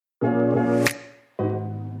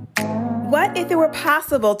What if it were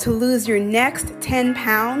possible to lose your next 10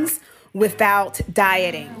 pounds without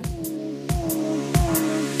dieting?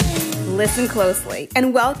 Listen closely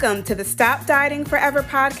and welcome to the Stop Dieting Forever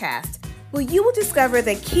podcast, where you will discover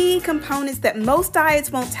the key components that most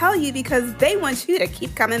diets won't tell you because they want you to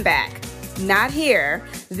keep coming back. Not here.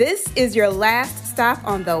 This is your last stop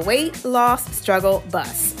on the weight loss struggle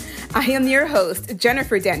bus. I am your host,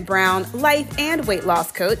 Jennifer Dent Brown, life and weight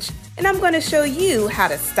loss coach, and I'm going to show you how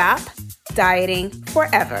to stop dieting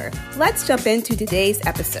forever. Let's jump into today's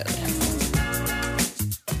episode.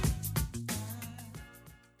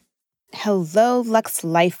 Hello, Lux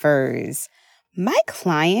Lifers. My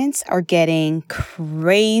clients are getting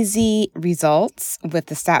crazy results with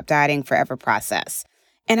the Stop Dieting Forever process,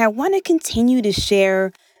 and I want to continue to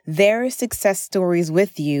share their success stories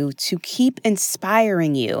with you to keep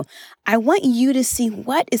inspiring you. I want you to see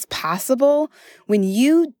what is possible when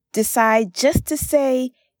you decide just to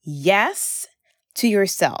say yes to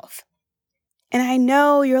yourself. And I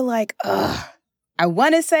know you're like, I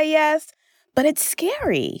want to say yes, but it's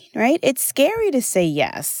scary, right? It's scary to say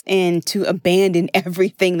yes and to abandon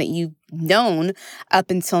everything that you've known up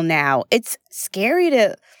until now. It's scary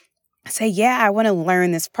to say, yeah, I want to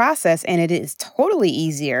learn this process. And it is totally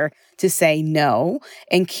easier to say no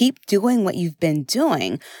and keep doing what you've been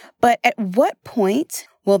doing. But at what point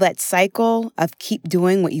will that cycle of keep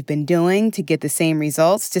doing what you've been doing to get the same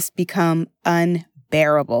results just become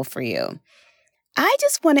unbearable for you? I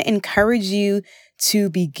just want to encourage you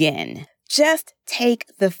to begin. Just take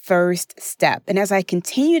the first step. And as I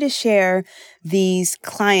continue to share these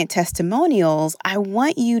client testimonials, I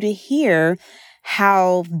want you to hear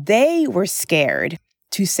how they were scared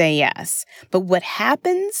to say yes, but what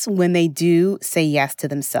happens when they do say yes to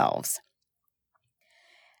themselves.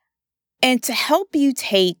 And to help you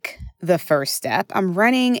take the first step, I'm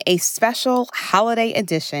running a special holiday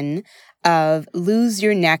edition of Lose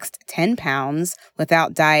Your Next 10 Pounds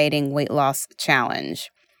Without Dieting Weight Loss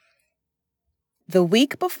Challenge. The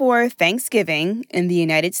week before Thanksgiving in the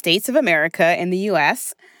United States of America and the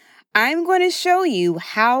US, I'm going to show you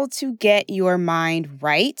how to get your mind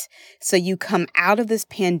right so you come out of this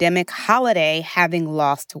pandemic holiday having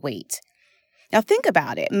lost weight. Now think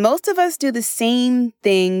about it. Most of us do the same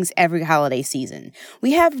things every holiday season.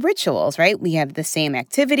 We have rituals, right? We have the same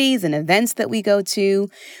activities and events that we go to.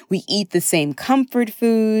 We eat the same comfort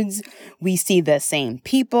foods. We see the same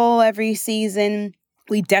people every season.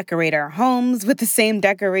 We decorate our homes with the same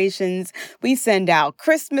decorations. We send out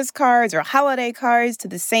Christmas cards or holiday cards to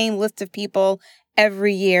the same list of people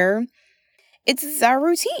every year. It's our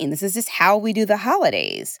routine. This is just how we do the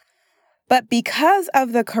holidays. But because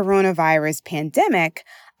of the coronavirus pandemic,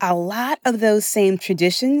 a lot of those same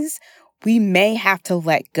traditions we may have to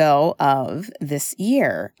let go of this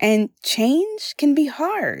year. And change can be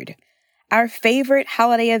hard. Our favorite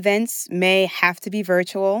holiday events may have to be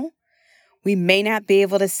virtual. We may not be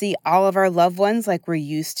able to see all of our loved ones like we're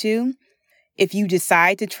used to. If you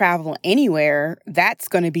decide to travel anywhere, that's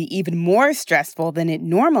going to be even more stressful than it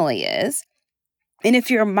normally is. And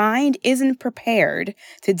if your mind isn't prepared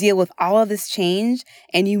to deal with all of this change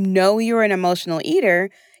and you know you're an emotional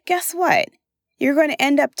eater, guess what? You're going to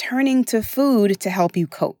end up turning to food to help you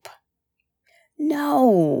cope.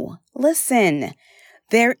 No, listen,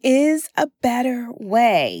 there is a better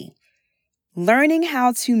way. Learning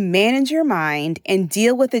how to manage your mind and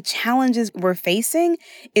deal with the challenges we're facing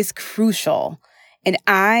is crucial, and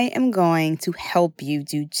I am going to help you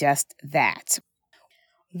do just that.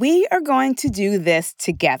 We are going to do this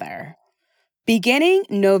together. Beginning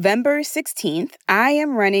November 16th, I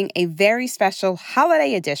am running a very special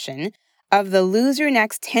holiday edition of the Lose Your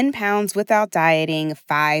Next 10 Pounds Without Dieting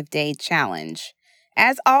 5-Day Challenge.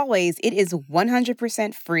 As always, it is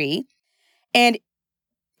 100% free, and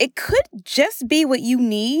it could just be what you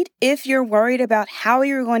need if you're worried about how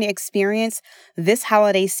you're going to experience this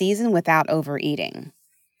holiday season without overeating.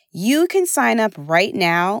 You can sign up right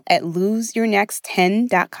now at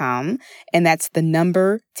loseyournext10.com, and that's the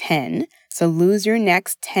number 10. So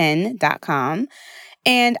loseyournext10.com,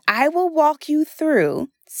 and I will walk you through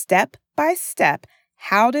step by step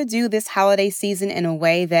how to do this holiday season in a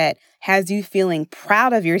way that has you feeling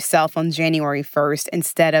proud of yourself on January 1st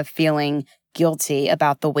instead of feeling guilty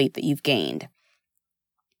about the weight that you've gained.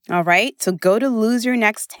 All right, so go to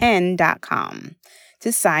loseyournext10.com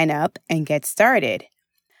to sign up and get started.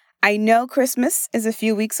 I know Christmas is a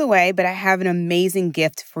few weeks away, but I have an amazing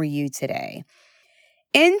gift for you today.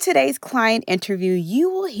 In today's client interview,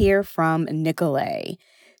 you will hear from Nicolay.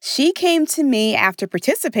 She came to me after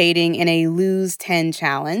participating in a Lose 10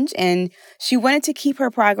 challenge, and she wanted to keep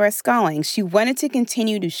her progress going. She wanted to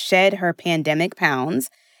continue to shed her pandemic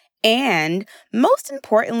pounds, And most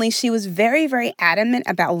importantly, she was very, very adamant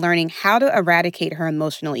about learning how to eradicate her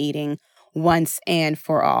emotional eating once and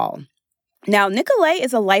for all. Now, Nicolette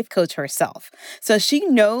is a life coach herself, so she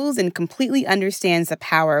knows and completely understands the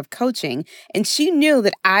power of coaching, and she knew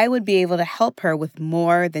that I would be able to help her with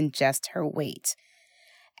more than just her weight.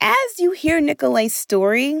 As you hear Nicolette's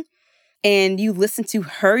story and you listen to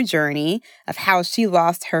her journey of how she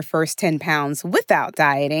lost her first 10 pounds without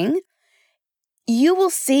dieting, you will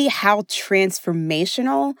see how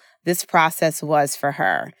transformational this process was for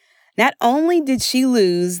her. Not only did she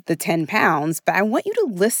lose the 10 pounds, but I want you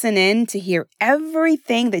to listen in to hear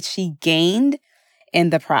everything that she gained in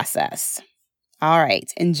the process. All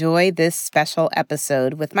right, enjoy this special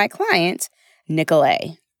episode with my client,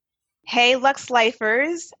 Nicolette. Hey, Lux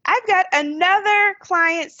Lifers. I've got another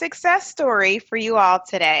client success story for you all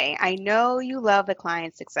today. I know you love the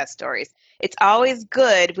client success stories. It's always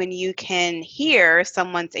good when you can hear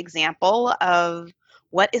someone's example of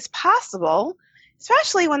what is possible,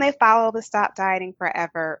 especially when they follow the Stop Dieting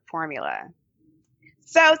Forever formula.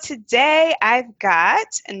 So today I've got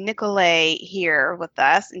Nicolette here with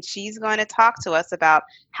us, and she's going to talk to us about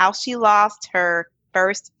how she lost her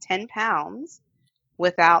first 10 pounds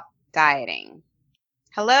without dieting.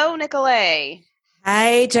 Hello, Nicolette.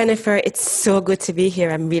 Hi, Jennifer. It's so good to be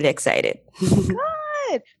here. I'm really excited.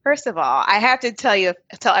 Good. First of all, I have to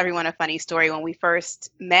tell everyone a funny story. When we first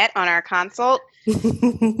met on our consult,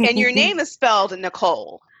 and your name is spelled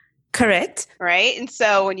Nicole. Correct. Right? And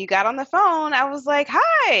so when you got on the phone, I was like,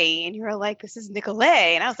 hi. And you were like, this is Nicolette.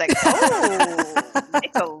 And I was like, oh,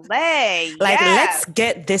 Nicolette. Let's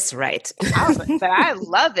get this right. I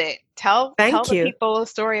love it. Tell the people a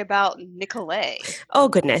story about Nicolette. Oh,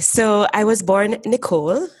 goodness. So I was born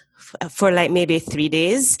Nicole for like maybe 3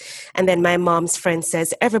 days. And then my mom's friend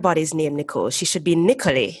says, everybody's named Nicole. She should be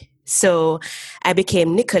Nicolette. So I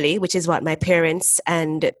became Nicolette, which is what my parents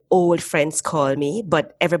and old friends call me,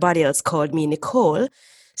 but everybody else called me Nicole.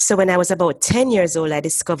 So when I was about 10 years old, I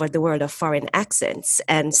discovered the world of foreign accents.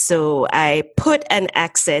 And so I put an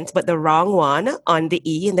accent, but the wrong one on the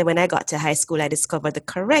E. And then when I got to high school, I discovered the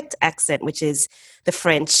correct accent, which is the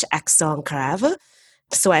French accent grave.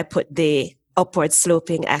 So I put the upward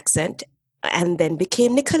sloping accent and then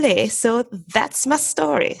became Nicolette. So that's my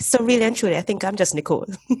story. So really and truly, I think I'm just Nicole.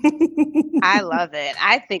 I love it.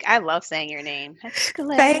 I love saying your name.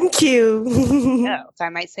 Nicolette. Thank you. So I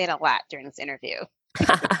might say it a lot during this interview.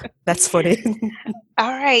 That's funny. All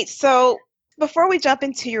right. So before we jump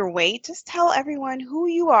into your weight, just tell everyone who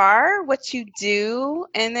you are, what you do,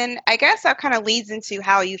 and then I guess that kind of leads into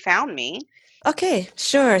how you found me. Okay,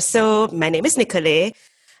 sure. So my name is Nicolette.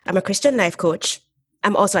 I'm a Christian life coach.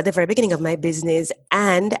 I'm also at the very beginning of my business,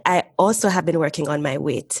 and I also have been working on my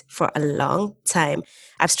weight for a long time.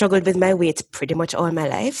 I've struggled with my weight pretty much all my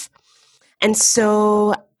life. And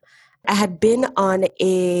so I had been on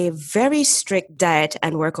a very strict diet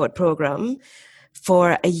and workout program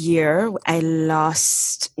for a year. I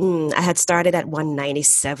had started at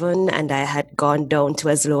 197 and I had gone down to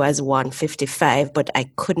as low as 155, but I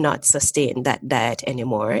could not sustain that diet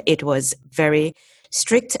anymore. It was very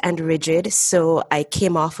strict and rigid. So I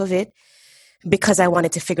came off of it because I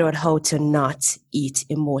wanted to figure out how to not eat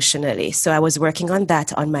emotionally. So I was working on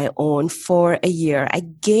that on my own for a year. I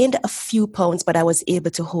gained a few pounds, but I was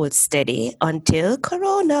able to hold steady until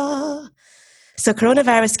Corona. So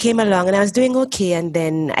coronavirus came along and I was doing okay. And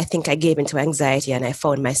then I think I gave into anxiety and I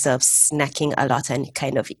found myself snacking a lot and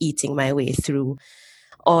kind of eating my way through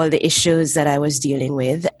all the issues that I was dealing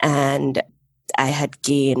with. And I had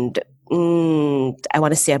gained, I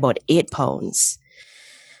want to say about 8 pounds.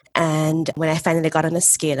 And when I finally got on a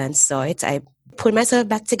scale and saw it, I put myself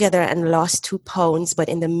back together and lost 2 pounds. But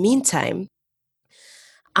in the meantime,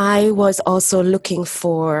 I was also looking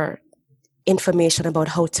for information about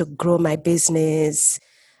how to grow my business.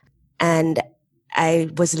 And I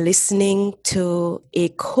was listening to a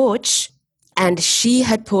coach, and she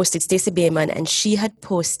had posted, Stacey Bayman, and she had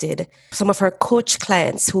posted some of her coach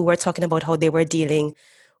clients who were talking about how they were dealing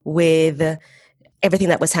with everything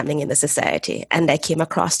that was happening in the society. And I came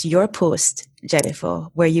across your post, Jennifer,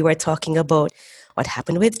 where you were talking about what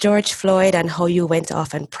happened with George Floyd and how you went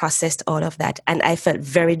off and processed all of that. And I felt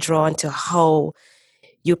very drawn to how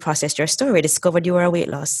you processed your story, discovered you were a weight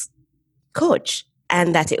loss coach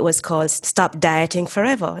and that it was called Stop Dieting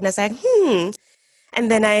Forever. And I was like,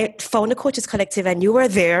 And then I found the Coaches Collective and you were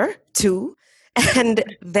there too. And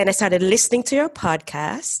then I started listening to your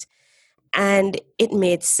podcast. And it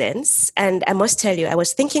made sense. And I must tell you, I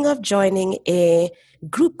was thinking of joining a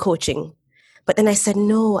group coaching. But then I said,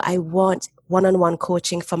 no, I want one-on-one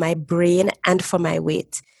coaching for my brain and for my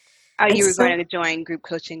weight. Oh, And you were so, going to join group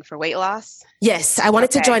coaching for weight loss? yes, I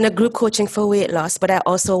wanted to Okay. join a group coaching for weight loss, but I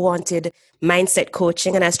also wanted mindset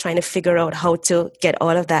coaching, and I was trying to figure out how to get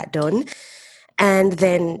all of that done. And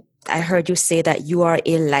then I heard you say that you are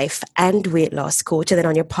a life and weight loss coach. And then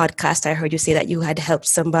on your podcast, I heard you say that you had helped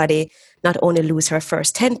somebody not only lose her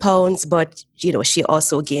first 10 pounds, but, she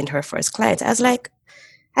also gained her first client. I was like,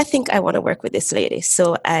 I think I want to work with this lady.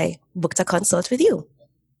 So I booked a consult with you.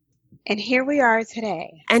 And here we are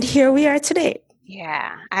today. And here we are today.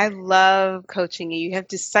 Yeah, I love coaching you. You have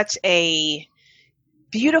just such a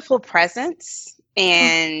beautiful presence,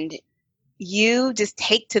 and you just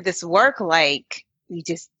take to this work like you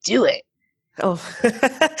just do it. Oh,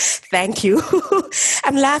 thank you.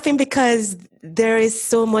 I'm laughing because there is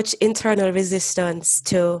so much internal resistance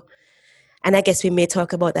to, and I guess we may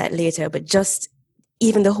talk about that later, but just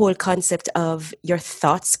even the whole concept of your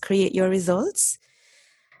thoughts create your results.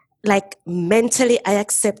 Like mentally, I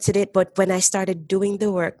accepted it, but when I started doing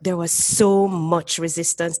the work, there was so much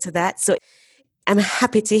resistance to that. So I'm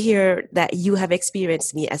happy to hear that you have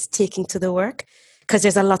experienced me as taking to the work, because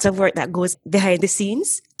there's a lot of work that goes behind the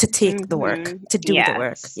scenes to take the work, to do the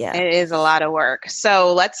work. Yes, Yeah. it is a lot of work.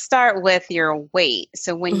 So let's start with your weight.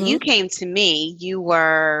 So when you Mhm. came to me, do you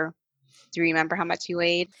remember how much you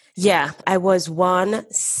weighed? Yeah, I was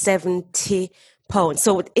 170 pounds.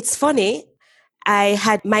 So it's funny, I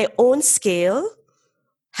had my own scale,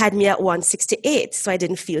 had me at 168, so I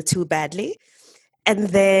didn't feel too badly. And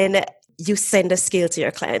then you send a scale to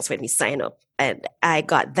your clients when we sign up. And I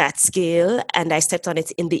got that scale and I stepped on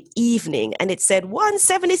it in the evening and it said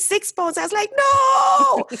 176 pounds. I was like,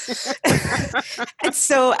 no. And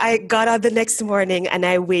so I got on the next morning and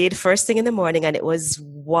I weighed first thing in the morning and it was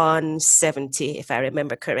 170, if I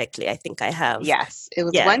remember correctly. I think I have. Yes, it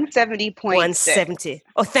was Yeah. 170.6. 170.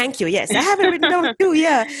 Oh, thank you. Yes, I have it written down too.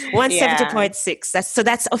 Yeah. 170.6.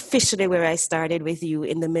 That's officially where I started with you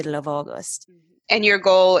in the middle of August. And your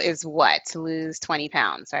goal is what? To lose 20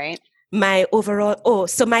 pounds, right? My overall,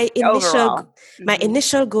 so my Overall.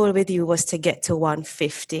 initial goal with you was to get to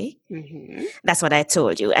 150. Mm-hmm. That's what I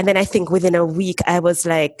told you. And then I think within a week, I was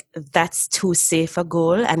like, that's too safe a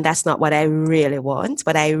goal. And that's not what I really want.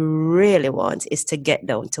 What I really want is to get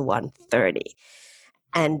down to 130.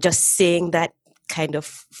 And just saying that kind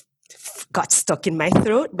of got stuck in my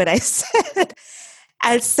throat. But I said,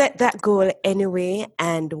 I'll set that goal anyway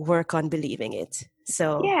and work on believing it.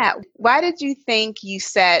 So Yeah. Why did you think you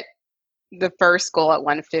set the first goal at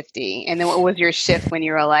 150? And then what was your shift when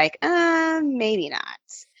you were like, maybe not?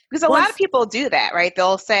 Because a lot of people do that, right?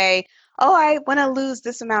 They'll say, oh, I want to lose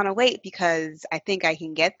this amount of weight because I think I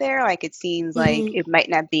can get there. Like it seems like it might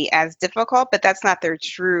not be as difficult, but that's not their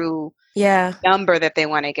true number that they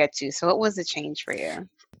want to get to. So what was the change for you?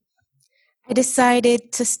 I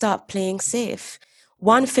decided to stop playing safe.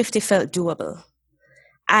 150 felt doable.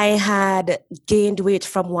 I had gained weight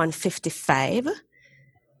from 155.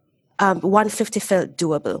 150 felt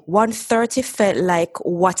doable. 130 felt like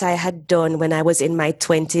what I had done when I was in my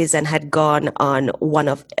 20s and had gone on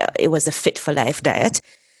it was a Fit for Life diet.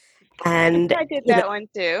 And I did that one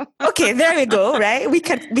too. Okay, there we go, right? We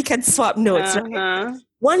can swap notes. Right?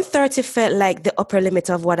 130 felt like the upper limit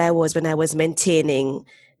of what I was when I was maintaining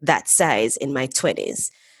that size in my 20s.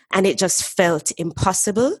 And it just felt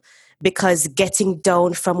impossible because getting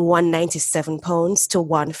down from 197 pounds to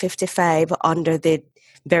 155 under the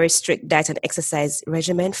very strict diet and exercise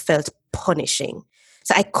regimen felt punishing.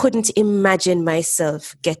 So I couldn't imagine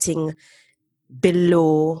myself getting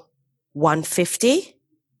below 150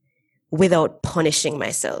 without punishing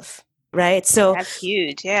myself, right? So that's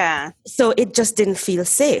huge, yeah. So it just didn't feel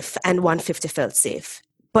safe, and 150 felt safe.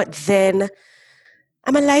 But then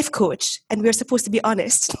I'm a life coach, and we're supposed to be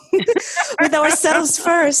honest with ourselves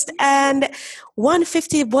first. And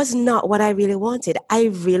 150 was not what I really wanted. I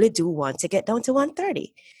really do want to get down to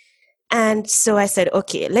 130. And so I said,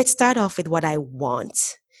 okay, let's start off with what I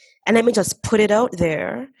want. And let me just put it out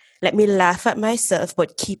there. Let me laugh at myself,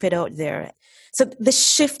 but keep it out there. So the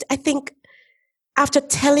shift, I think, after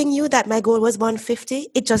telling you that my goal was 150,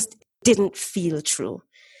 it just didn't feel true.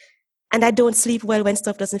 And I don't sleep well when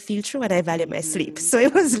stuff doesn't feel true, and I value my sleep. So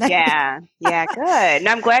it was like... Yeah, good. And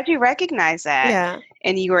I'm glad you recognize that. Yeah.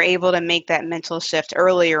 And you were able to make that mental shift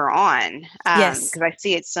earlier on. Yes. Because I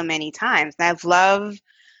see it so many times. And I love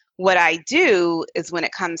what I do is when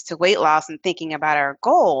it comes to weight loss and thinking about our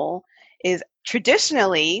goal is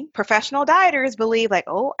traditionally professional dieters believe like,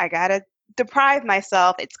 oh, I got to deprive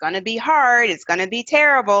myself. It's going to be hard. It's going to be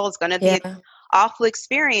terrible. It's going to be an awful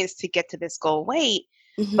experience to get to this goal weight.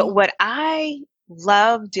 Mm-hmm. But what I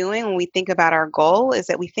love doing when we think about our goal is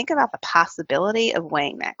that we think about the possibility of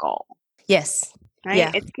weighing that goal. Yes. right?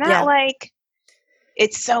 Yeah. It's not Yeah. like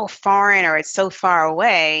it's so foreign or it's so far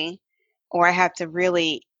away, or I have to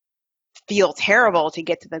really feel terrible to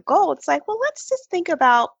get to the goal. It's like, well, let's just think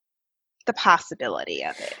about the possibility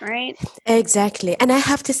of it, right? Exactly. And I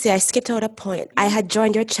have to say, I skipped out a point. I had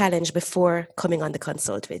joined your challenge before coming on the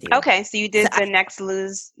consult with you. Okay, so you So did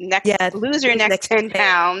the yeah, lose your next next 10 10.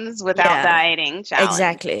 pounds without Yeah, dieting challenge.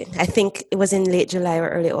 exactly. I think it was in late July or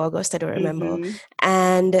early August. I don't remember. Mm-hmm.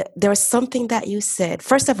 And there was something that you said.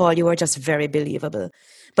 First of all, you were just very believable.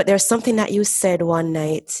 But there's something that you said one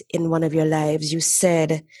night in one of your lives. You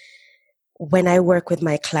said, when I work with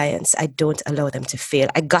my clients, I don't allow them to fail.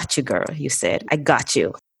 I got you, girl. You said, I got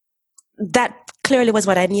you. That clearly was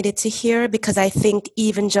what I needed to hear, because I think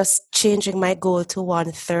even just changing my goal to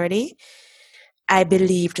 130, I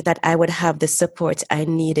believed that I would have the support I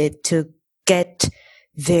needed to get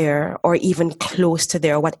there or even close to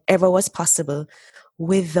there, whatever was possible,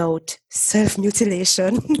 without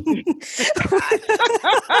self-mutilation.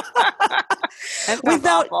 That sounds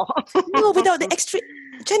without awful. No, without the extra.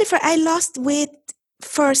 Jennifer, I lost weight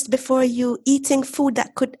first before you, eating food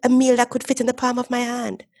a meal that could fit in the palm of my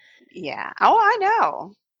hand. Yeah. Oh, I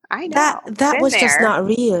know. I know. That Been was just there. not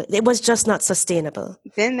real. It was just not sustainable.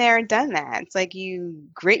 Been there and done that. It's like you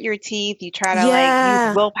grit your teeth, you try to like use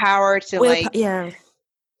Yeah. willpower to Will, like yeah.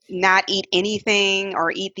 not eat anything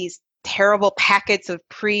or eat these terrible packets of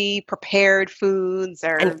pre-prepared foods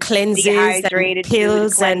And or cleanses and dehydrated food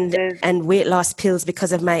pills cleanses. and weight loss pills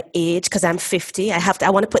because of my age, because I'm 50. I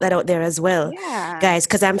want to put that out there as well, Yeah. guys,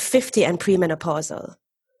 because I'm 50 and premenopausal.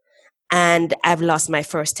 And I've lost my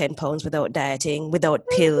first 10 pounds without dieting, without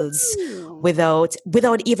pills, Ooh. without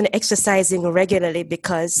even exercising regularly,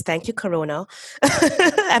 because thank you, Corona,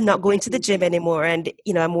 I'm not going to the gym anymore. And,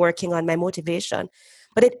 I'm working on my motivation.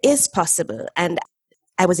 But it is possible. And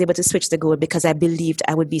I was able to switch the goal because I believed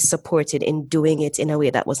I would be supported in doing it in a way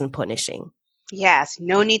that wasn't punishing. Yes,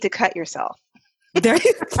 no need to cut yourself. There,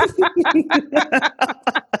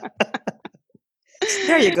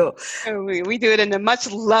 there you go. We do it in a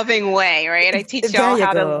much loving way, right? I teach There y'all you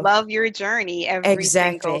how to go. love your journey every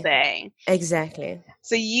single Exactly. day. Exactly.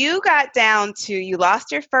 So you got down to, you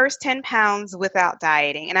lost your first 10 pounds without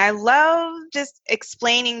dieting. And I love just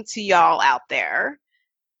explaining to y'all out there,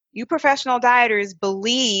 you professional dieters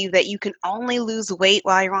believe that you can only lose weight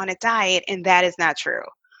while you're on a diet, and that is not true.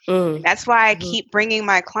 And that's why I Mm-hmm. keep bringing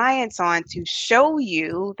my clients on to show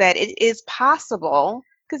you that it is possible,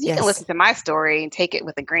 because you can Yes. listen to my story and take it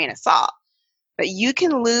with a grain of salt, but you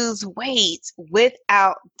can lose weight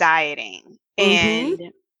without dieting. Mm-hmm.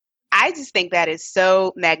 And I just think that is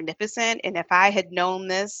so magnificent. And if I had known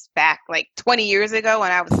this back like 20 years ago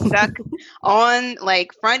when I was stuck on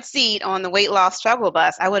like front seat on the weight loss struggle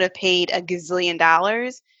bus, I would have paid a gazillion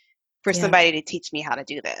dollars for Yeah. somebody to teach me how to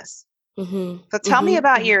do this. Mm-hmm. So tell me Mm-hmm.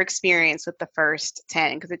 about your experience with the first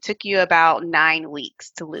 10, because it took you about 9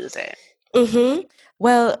 weeks to lose it. Mm-hmm.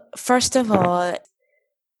 Well, first of all,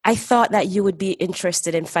 I thought that you would be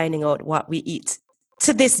interested in finding out what we eat.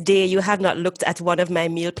 To this day, you have not looked at one of my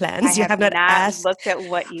meal plans. I You have have not not asked looked at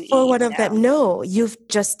what you for eat. one of No. them. No, you've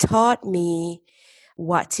just taught me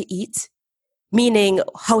what to eat, meaning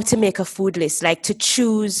how to make a food list, like to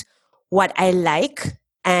choose what I like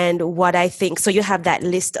and what I think. So you have that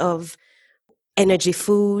list of energy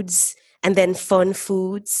foods and then fun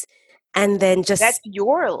foods. And then That's just,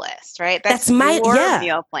 your list, right? That's that's my, your yeah,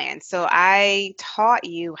 meal plan. So I taught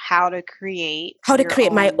you how to create how to your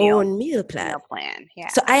create my own own meal plan. Yeah.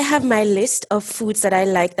 So I have my list of foods that I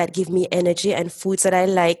like that give me energy, and foods that I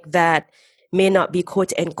like that may not be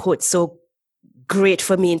quote unquote so great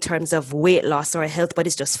for me in terms of weight loss or health, but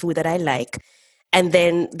it's just food that I like. And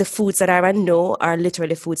then the foods that are a no are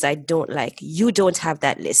literally foods I don't like. You don't have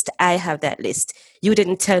that list. I have that list. You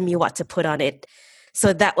didn't tell me what to put on it.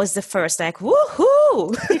 So that was the first, like,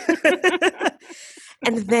 woohoo.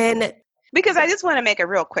 And then, Because I just want to make a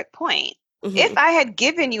real quick point. mm-hmm. If I had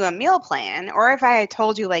given you a meal plan, or if I had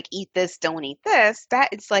told you like eat this, don't eat this, that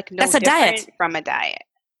it's like no That's a different diet. from a diet.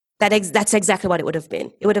 That's exactly what it would have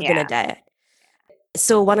been. It would have been a diet.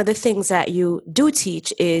 So one of the things that you do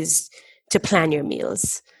teach is to plan your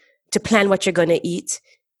meals, to plan what you're going to eat,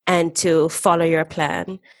 and to follow your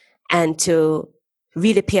plan, and to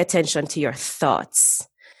really pay attention to your thoughts,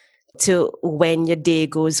 to when your day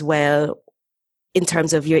goes well in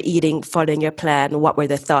terms of your eating, following your plan, what were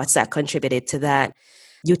the thoughts that contributed to that.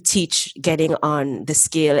 You teach getting on the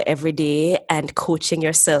scale every day and coaching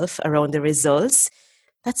yourself around the results.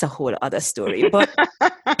 That's a whole other story. But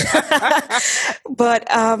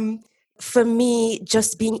for me,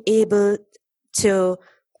 just being able to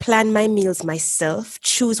plan my meals myself,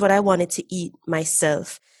 choose what I wanted to eat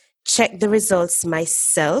myself, check the results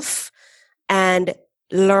myself and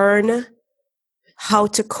learn how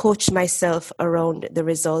to coach myself around the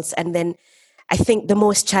results. And then I think the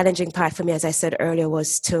most challenging part for me, as I said earlier,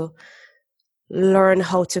 was to learn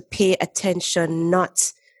how to pay attention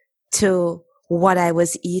not to what I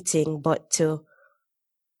was eating, but to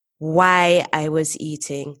why I was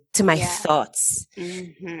eating, to my thoughts.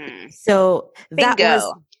 Mm-hmm. So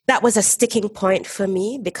Bingo. that was a sticking point for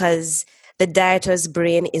me, because the dieter's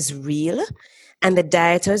brain is real. And the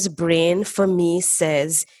dieter's brain for me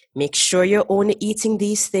says, make sure you're only eating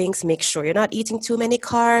these things. Make sure you're not eating too many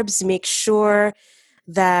carbs. Make sure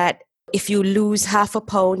that if you lose half a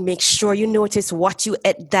pound, make sure you notice what you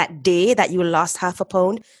ate that day that you lost half a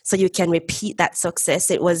pound, so you can repeat that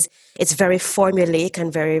success. It's very formulaic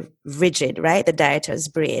and very rigid, right? The dieter's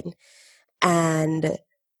brain. And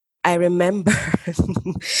I remember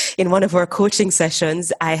in one of our coaching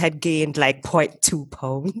sessions, I had gained like 0.2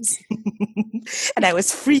 pounds and I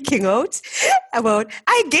was freaking out about,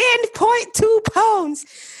 I gained 0.2 pounds.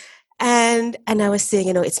 And I was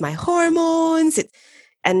saying, it's my hormones.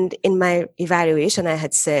 And in my evaluation, I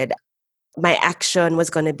had said my action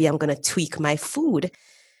was going to be, I'm going to tweak my food.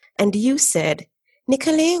 And you said,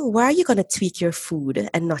 Nicolay, why are you going to tweak your food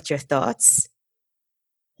and not your thoughts?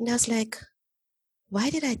 And I was like,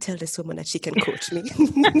 why did I tell this woman that she can coach me?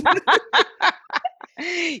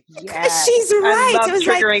 Yeah, she's right. I love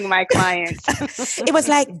triggering my clients. It was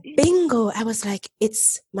like bingo. I was like,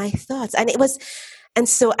 it's my thoughts. And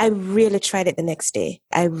so I really tried it the next day.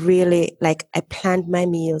 I planned my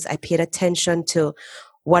meals. I paid attention to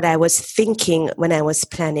what I was thinking when I was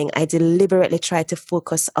planning. I deliberately tried to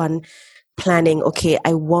focus on planning. Okay,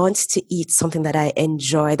 I want to eat something that I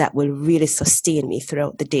enjoy that will really sustain me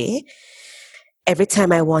throughout the day. Every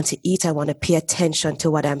time I want to eat, I want to pay attention to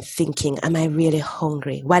what I'm thinking. Am I really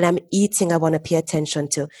hungry? While I'm eating, I want to pay attention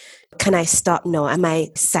to, can I stop now? Am I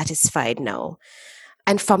satisfied now?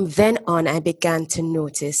 And from then on, I began to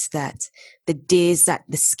notice that the days that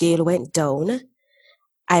the scale went down,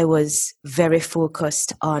 I was very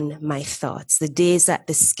focused on my thoughts. The days that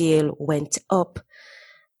the scale went up,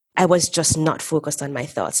 I was just not focused on my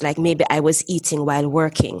thoughts. Like maybe I was eating while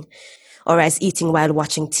working, or I was eating while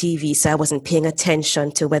watching TV, so I wasn't paying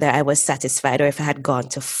attention to whether I was satisfied or if I had gone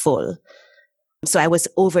to full. So I was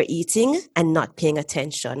overeating and not paying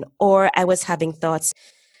attention, or I was having thoughts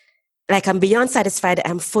like, I'm beyond satisfied,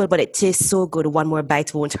 I'm full, but it tastes so good, one more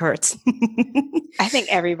bite won't hurt. I think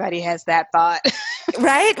everybody has that thought.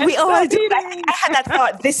 Right? We all do. I had that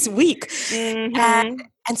thought this week. Mm-hmm.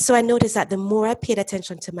 And so I noticed that the more I paid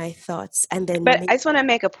attention to my thoughts and then... But I just want to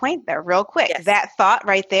make a point there real quick. Yes. That thought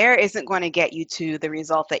right there isn't going to get you to the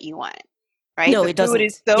result that you want. Right? No, the it doesn't. Food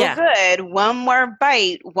is so good, one more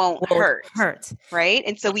bite won't hurt. Right?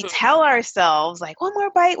 And so we tell ourselves, like, one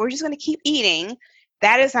more bite, we're just going to keep eating.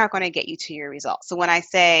 That is not going to get you to your results. So when I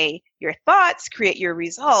say your thoughts create your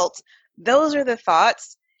results, those are the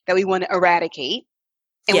thoughts that we want to eradicate.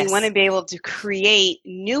 And we want to be able to create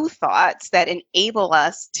new thoughts that enable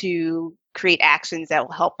us to create actions that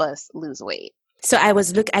will help us lose weight. So I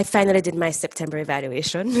finally did my September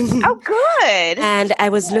evaluation. Oh, good. And I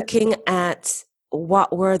was looking at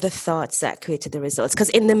what were the thoughts that created the results. Because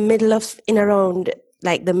in the middle of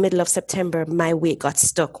September, my weight got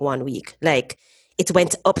stuck 1 week. Like, it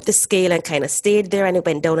went up the scale and kind of stayed there, and it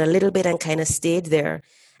went down a little bit and kind of stayed there.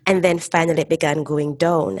 And then finally it began going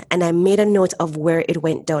down. And I made a note of where it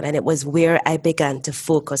went down, and it was where I began to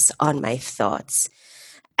focus on my thoughts.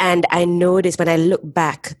 And I noticed when I look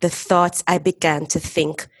back, the thoughts I began to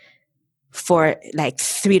think for like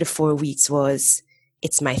 3 to 4 weeks was,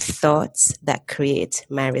 it's my thoughts that create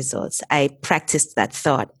my results. I practiced that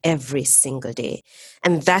thought every single day.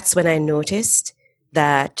 And that's when I noticed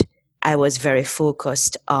that I was very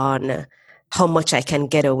focused on how much I can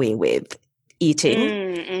get away with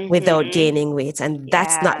eating without gaining weight. And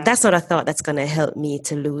that's not a thought that's going to help me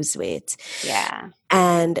to lose weight. Yeah.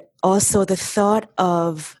 And also the thought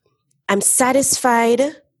of, I'm satisfied,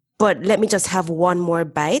 but let me just have one more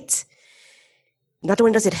bite. Not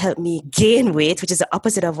only does it help me gain weight, which is the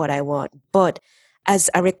opposite of what I want, but as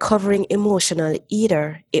a recovering emotional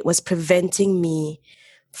eater, it was preventing me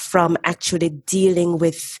from actually dealing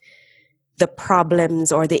with the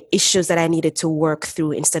problems or the issues that I needed to work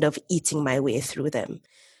through instead of eating my way through them.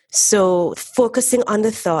 So focusing on the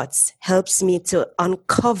thoughts helps me to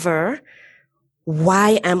uncover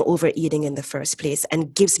why I'm overeating in the first place,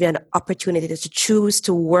 and gives me an opportunity to choose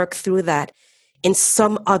to work through that in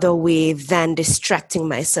some other way than distracting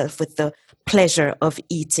myself with the pleasure of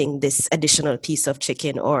eating this additional piece of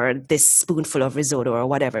chicken or this spoonful of risotto or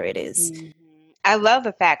whatever it is. I love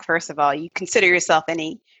the fact, first of all, you consider yourself in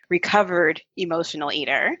a recovered emotional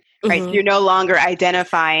eater, right? So you're no longer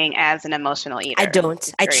identifying as an emotional eater. I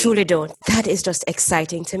don't. I truly don't. That is just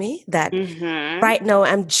exciting to me that right now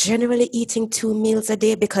I'm generally eating 2 meals a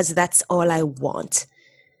day because that's all I want.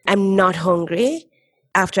 I'm not hungry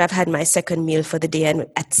after I've had my second meal for the day. And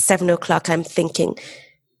at 7 o'clock, I'm thinking,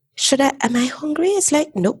 am I hungry? It's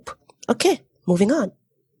like, nope. Okay, moving on.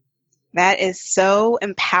 That is so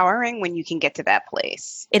empowering when you can get to that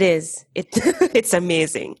place. It is. It's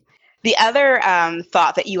amazing. The other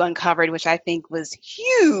thought that you uncovered, which I think was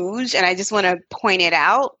huge, and I just want to point it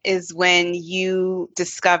out, is when you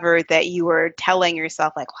discovered that you were telling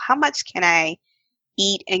yourself, like, how much can I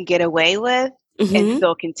eat and get away with and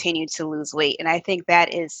still continue to lose weight? And I think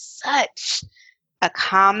that is such a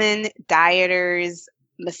common dieter's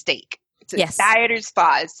mistake. It's a dieter's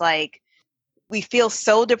thought. It's like, we feel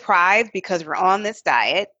so deprived because we're on this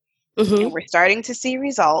diet and we're starting to see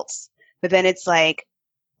results, but then it's like,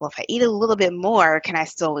 well, if I eat a little bit more, can I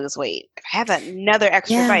still lose weight? If I have another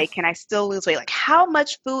extra bite, can I still lose weight? Like, how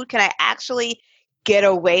much food can I actually get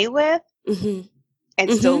away with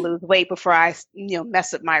and still lose weight before I,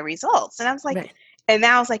 mess up my results? And I was like, and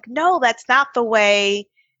now I was like, no, that's not the way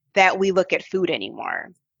that we look at food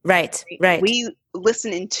anymore. Right. We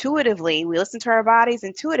listen intuitively. We listen to our bodies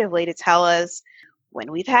intuitively to tell us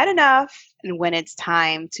when we've had enough and when it's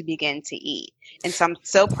time to begin to eat. And so I'm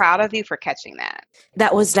so proud of you for catching that.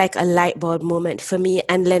 That was like a light bulb moment for me.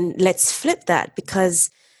 And then let's flip that, because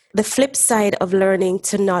the flip side of learning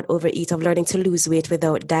to not overeat, of learning to lose weight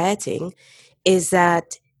without dieting, is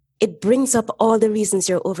that it brings up all the reasons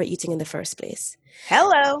you're overeating in the first place.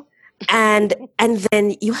 Hello. And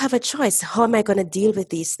then you have a choice. How am I going to deal with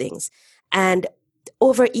these things? And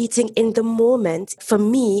overeating in the moment, for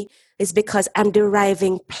me, is because I'm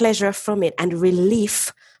deriving pleasure from it and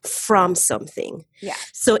relief from something. Yeah.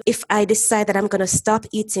 So if I decide that I'm going to stop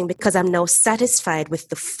eating because I'm now satisfied with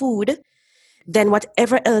the food, then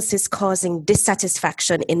whatever else is causing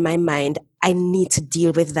dissatisfaction in my mind, I need to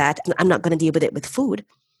deal with that. I'm not going to deal with it with food.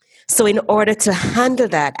 So in order to handle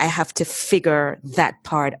that, I have to figure that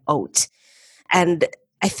part out. And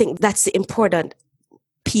I think that's the important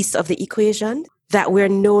piece of the equation, that we're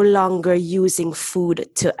no longer using food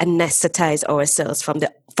to anesthetize ourselves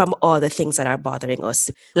from all the things that are bothering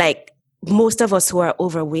us. Like, most of us who are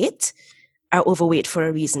overweight for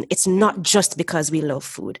a reason. It's not just because we love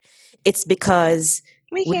food. It's because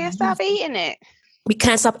we can't stop eating it. We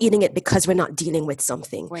can't stop eating it because we're not dealing with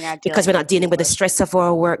something. We're not dealing with the stress of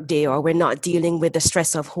our work day, or we're not dealing with the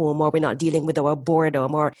stress of home, or we're not dealing with our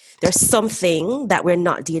boredom, or there's something that we're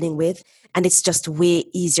not dealing with. And it's just way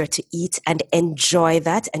easier to eat and enjoy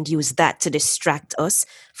that and use that to distract us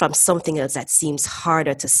from something else that seems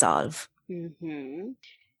harder to solve.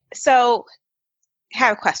 So I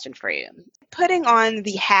have a question for you. Putting on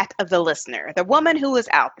the hat of the listener, the woman who is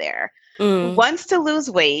out there who wants to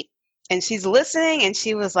lose weight, and she's listening and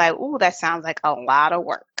she was like, ooh, that sounds like a lot of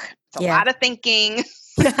work. It's a lot of thinking.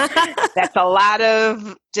 That's a lot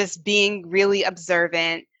of just being really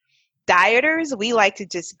observant. Dieters, we like to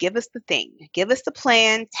just give us the thing, give us the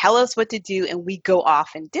plan, tell us what to do, and we go off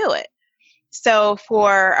and do it. So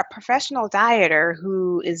for a professional dieter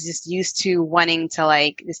who is just used to wanting to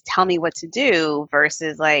like just tell me what to do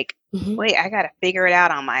versus like, wait, I got to figure it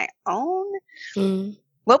out on my own.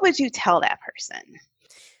 What would you tell that person?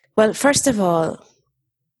 Well, first of all,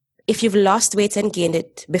 if you've lost weight and gained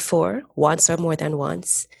it before, once or more than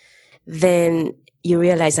once, then you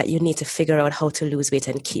realize that you need to figure out how to lose weight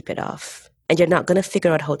and keep it off. And you're not going to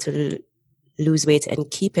figure out how to lose weight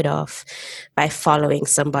and keep it off by following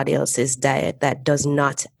somebody else's diet that does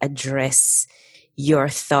not address your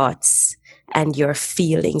thoughts and your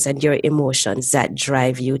feelings and your emotions that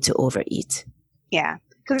drive you to overeat. Yeah.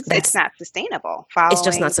 Because it's not sustainable. It's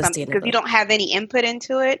just not sustainable. Because you don't have any input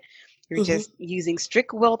into it. You're just using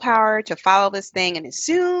strict willpower to follow this thing. And as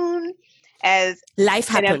soon as life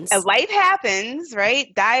happens,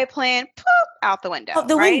 right? Diet plan, poof, out the window. Out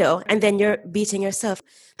the window. And then you're beating yourself.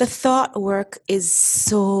 The thought work is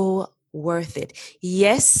so worth it.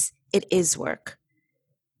 Yes, it is work.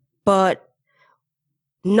 But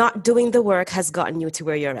not doing the work has gotten you to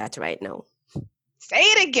where you're at right now. Say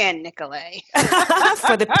it again, Nicolay.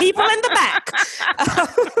 For the people in the back.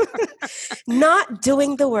 Not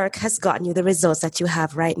doing the work has gotten you the results that you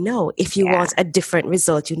have right now. If you want a different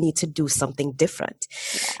result, you need to do something different.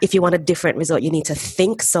 If you want a different result, you need to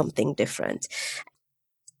think something different.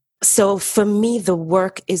 So for me, the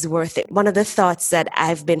work is worth it. One of the thoughts that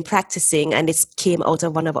I've been practicing, and it came out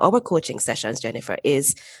of one of our coaching sessions, Jennifer,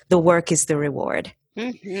 is the work is the reward.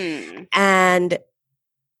 And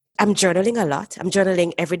I'm journaling a lot. I'm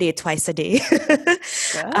journaling every day, twice a day. Good.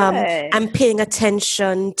 I'm paying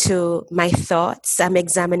attention to my thoughts. I'm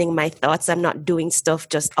examining my thoughts. I'm not doing stuff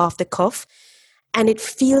just off the cuff. And it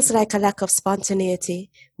feels like a lack of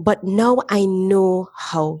spontaneity. But now I know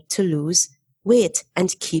how to lose weight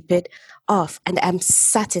and keep it off. And I'm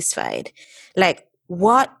satisfied. Like,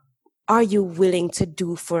 what are you willing to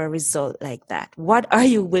do for a result like that? What are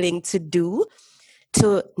you willing to do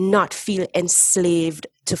to not feel enslaved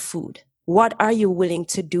to food? What are you willing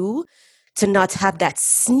to do to not have that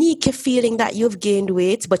sneaky feeling that you've gained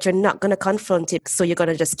weight, but you're not going to confront it? So you're going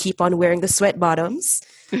to just keep on wearing the sweat bottoms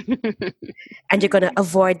and you're going to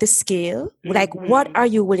avoid the scale. Like, what are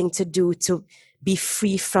you willing to do to be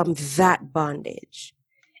free from that bondage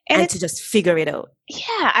and to just figure it out?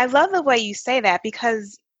 Yeah, I love the way you say that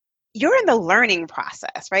because you're in the learning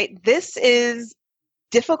process, right? This is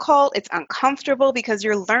difficult. It's uncomfortable because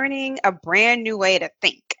you're learning a brand new way to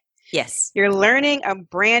think. Yes. You're learning a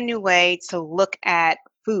brand new way to look at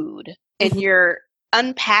food and you're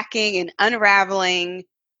unpacking and unraveling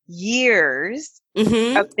years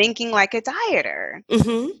of thinking like a dieter.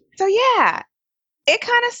 So yeah, it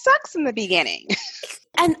kind of sucks in the beginning.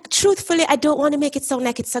 And truthfully, I don't want to make it sound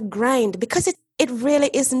like it's a grind because it really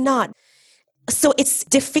is not. So it's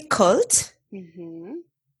difficult,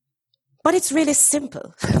 but it's really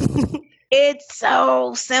simple. It's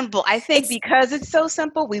so simple. I think because it's so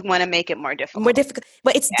simple, we want to make it more difficult. More difficult.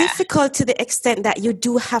 But it's difficult to the extent that you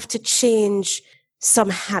do have to change some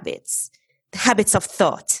habits of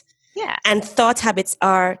thought. Yeah. And thought habits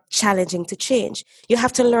are challenging to change. You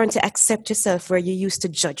have to learn to accept yourself where you used to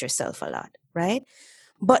judge yourself a lot, right?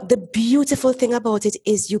 But the beautiful thing about it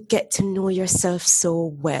is you get to know yourself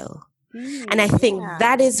so well. And I think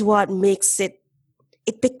that is what makes it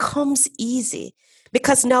becomes easy.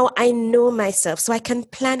 Because now I know myself, so I can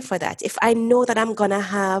plan for that. If I know that I'm going to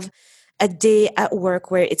have a day at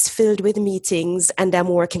work where it's filled with meetings and I'm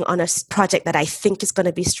working on a project that I think is going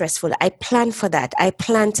to be stressful, I plan for that. I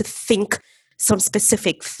plan to think some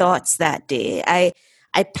specific thoughts that day.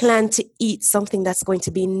 I plan to eat something that's going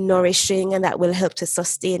to be nourishing and that will help to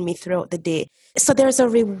sustain me throughout the day. So there's a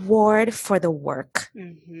reward for the work.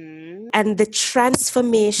 And the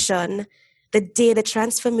transformation, the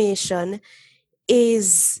transformation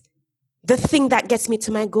is the thing that gets me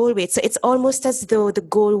to my goal weight. So it's almost as though the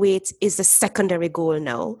goal weight is a secondary goal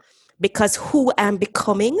now, because who I'm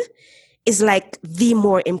becoming is like the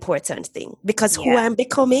more important thing. Because who I'm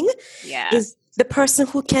becoming is the person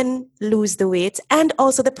who can lose the weight and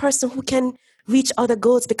also the person who can reach other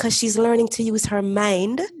goals because she's learning to use her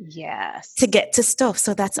mind to get to stuff.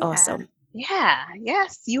 So that's awesome. Yeah.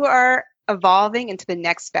 Yes. You are evolving into the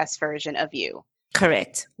next best version of you.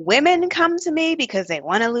 Correct. Women come to me because they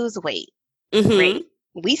want to lose weight. Great.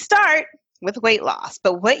 We start with weight loss,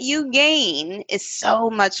 but what you gain is so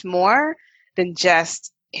much more than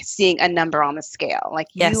just seeing a number on the scale. Like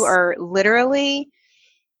you are literally,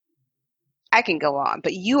 I can go on,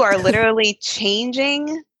 but you are literally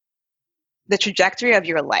changing the trajectory of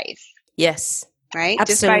your life. Yes. Right?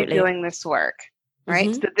 Absolutely. Just by doing this work.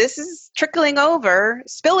 Right? So this is spilling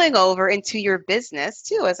over into your business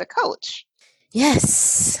too as a coach.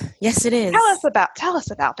 Yes. Yes, it is. Tell us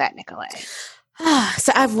about that, Nicolay.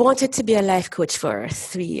 So I've wanted to be a life coach for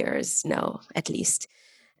 3 years now, at least.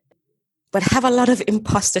 But I have a lot of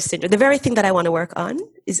imposter syndrome. The very thing that I want to work on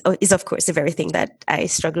is of course, the very thing that I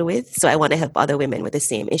struggle with. So I want to help other women with the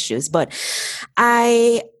same issues. But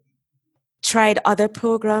I tried other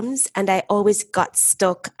programs and I always got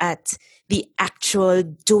stuck at the actual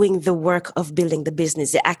doing the work of building the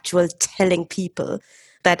business, the actual telling people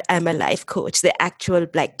that I'm a life coach, the actual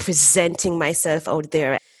like presenting myself out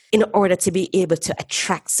there in order to be able to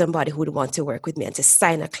attract somebody who would want to work with me and to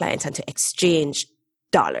sign a client and to exchange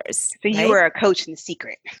dollars. So you were a coach in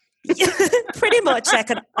secret. Pretty much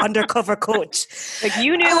like an undercover coach. Like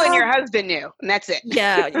you knew and your husband knew, and that's it.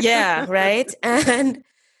 Yeah, right.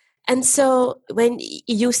 And so when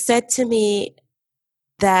you said to me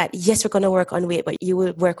that, yes, we're going to work on weight, but you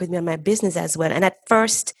will work with me on my business as well. And at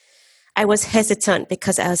first I was hesitant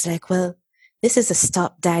because I was like, well, this is a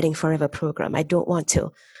Stop Dieting Forever program. I don't want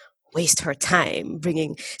to waste her time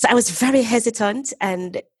bringing. So I was very hesitant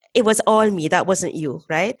and it was all me. That wasn't you,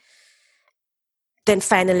 right? Then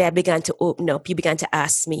finally I began to open up. You began to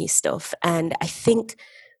ask me stuff. And I think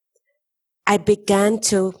I began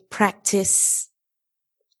to practice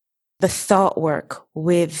the thought work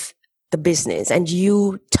with the business. And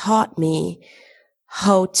you taught me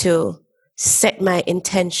how to set my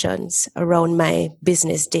intentions around my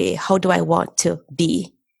business day. How do I want to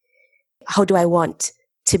be? How do I want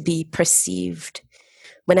to be perceived?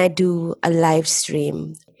 When I do a live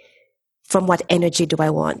stream, from what energy do I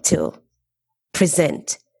want to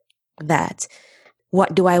present that?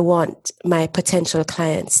 What do I want my potential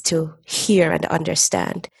clients to hear and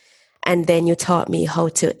understand? And then you taught me how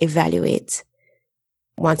to evaluate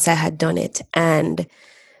once I had done it. And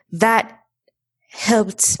that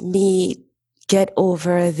helped me get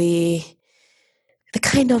over the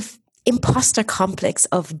kind of imposter complex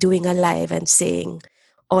of doing a live and saying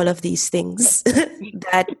all of these things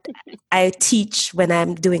that I teach when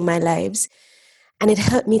I'm doing my lives. And it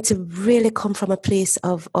helped me to really come from a place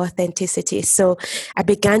of authenticity. So I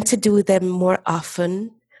began to do them more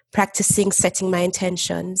often, practicing setting my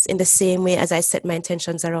intentions in the same way as I set my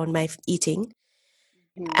intentions around my eating.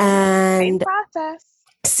 And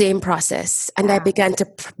same process. And I began to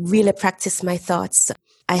really practice my thoughts.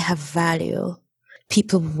 I have value.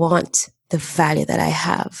 People want the value that I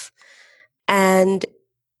have. And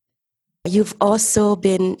you've also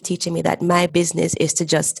been teaching me that my business is to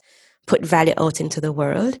just put value out into the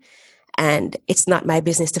world. And it's not my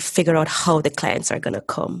business to figure out how the clients are going to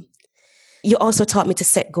come. You also taught me to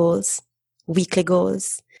set goals, weekly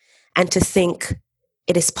goals, and to think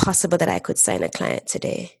it is possible that I could sign a client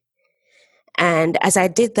today. And as I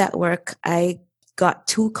did that work, I got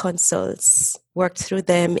 2 consults, worked through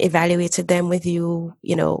them, evaluated them with you,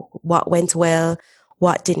 what went well,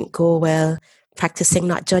 what didn't go well, practicing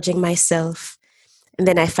not judging myself. And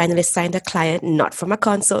then I finally signed a client, not from a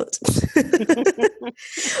consult,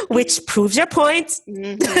 which proves your point.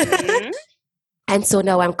 Mm-hmm. And so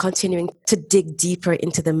now I'm continuing to dig deeper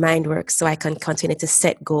into the mind work so I can continue to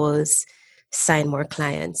set goals, sign more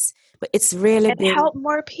clients. But it's really been... help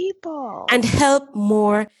more people. And help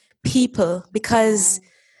more people, because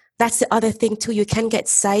that's the other thing too. You can get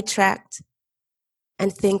sidetracked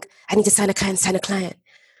and think, I need to sign a client.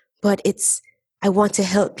 But I want to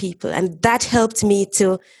help people. And that helped me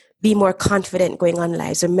to be more confident going on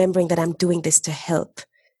lives, remembering that I'm doing this to help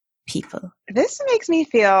people. This makes me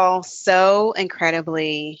feel so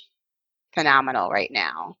incredibly phenomenal right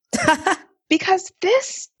now. Because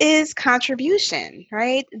this is contribution,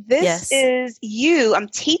 right? This is you. I'm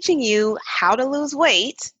teaching you how to lose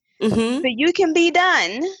weight so you can be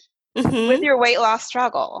done with your weight loss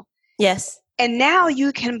struggle. Yes. And now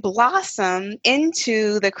you can blossom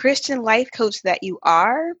into the Christian life coach that you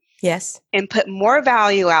are. Yes. And put more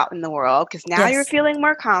value out in the world, because now you're feeling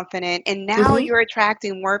more confident, and now you're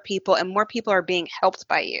attracting more people, and more people are being helped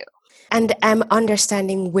by you. And I'm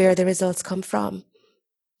understanding where the results come from.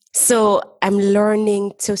 So I'm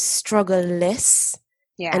learning to struggle less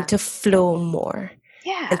and to flow more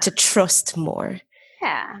and to trust more.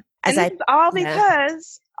 Yeah. And this is all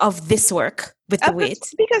because of this work with the weight.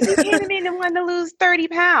 Because you came in and wanted to lose 30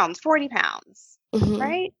 pounds, 40 pounds,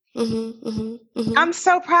 right? I'm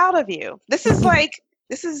so proud of you. This is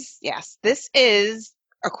this is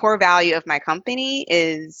a core value of my company,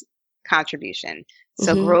 is contribution.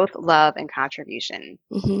 So growth, love, and contribution.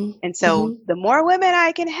 And so the more women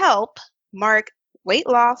I can help mark weight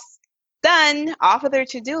loss done off of their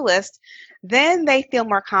to-do list, then they feel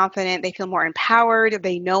more confident, they feel more empowered,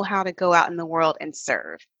 they know how to go out in the world and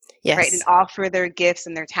serve. Yes. Right, and offer their gifts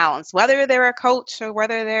and their talents, whether they're a coach or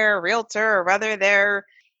whether they're a realtor or whether they're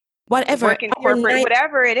working corporate,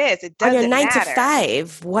 whatever it is, it doesn't matter. 9 to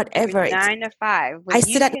 5, whatever. 9 to 5. I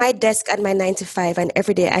sit at my desk at my 9 to 5, and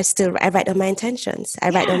every day I write down my intentions.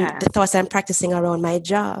 I write down the thoughts I'm practicing around my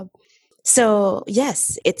job. So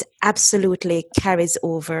yes, it absolutely carries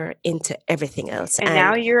over into everything else. And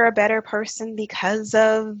now you're a better person because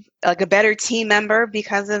of, like, a better team member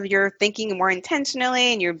because of your thinking more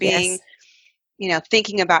intentionally, and you're being,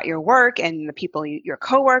 thinking about your work and the people, your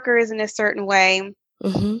coworkers, in a certain way.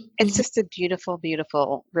 It's just a beautiful,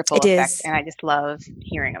 beautiful ripple effect, and I just love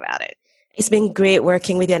hearing about it. It's been great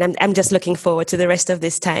working with you, and I'm just looking forward to the rest of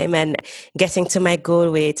this time and getting to my goal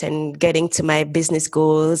weight and getting to my business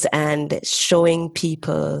goals and showing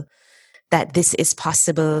people that this is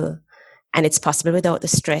possible, and it's possible without the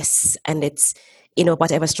stress, and it's,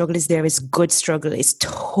 whatever struggle is there is good struggle. It's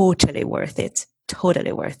totally worth it.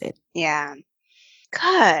 Totally worth it. Yeah.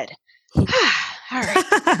 Good. All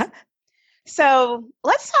right. So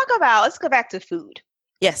let's go back to food.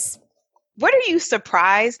 Yes. What are you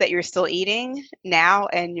surprised that you're still eating now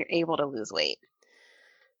and you're able to lose weight?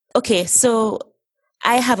 Okay, so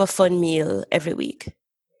I have a fun meal every week.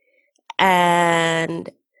 And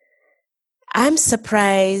I'm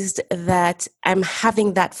surprised that I'm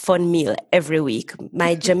having that fun meal every week.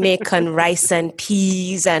 My Jamaican rice and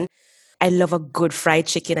peas, and I love a good fried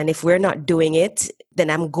chicken. And if we're not doing it, then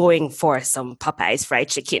I'm going for some Popeyes fried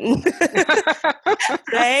chicken.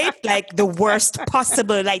 Right? Like the worst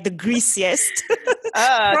possible, like the greasiest.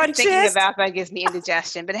 Thinking about that gives me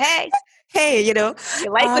indigestion. But hey. hey, You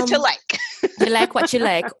like what you like. you like what you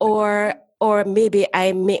like, or maybe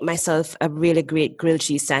I make myself a really great grilled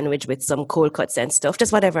cheese sandwich with some cold cuts and stuff,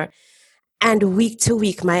 just whatever. And week to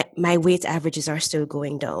week, my weight averages are still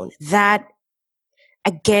going down. That,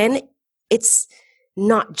 again, it's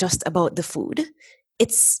not just about the food.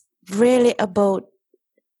 It's really about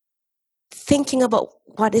thinking about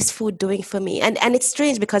what is food doing for me. And it's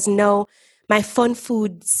strange because now my fun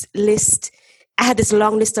foods list, I had this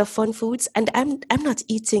long list of fun foods, and I'm not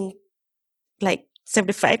eating like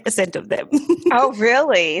 75% of them. Oh,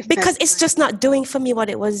 really? Because it's just not doing for me what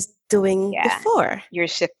it was doing before. You're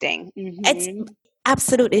shifting. Mm-hmm. It's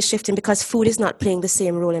absolutely shifting because food is not playing the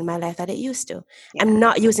same role in my life that it used to. Yeah. I'm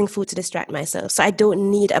not using food to distract myself. So I don't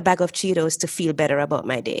need a bag of Cheetos to feel better about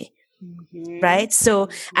my day. Mm-hmm. Right? So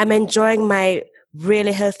I'm enjoying my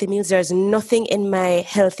really healthy meals. There's nothing in my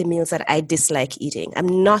healthy meals that I dislike eating.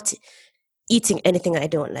 I'm not eating anything I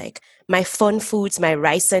don't like. My fun foods, my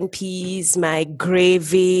rice and peas, my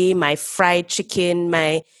gravy, my fried chicken,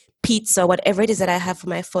 my pizza, whatever it is that I have for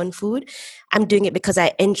my fun food, I'm doing it because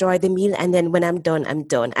I enjoy the meal. And then when I'm done, I'm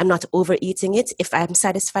done. I'm not overeating it. If I'm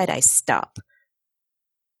satisfied, I stop.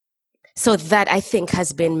 So that, I think,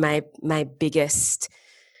 has been my biggest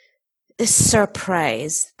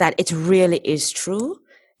surprise, that it really is true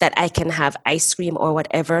that I can have ice cream or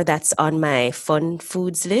whatever that's on my fun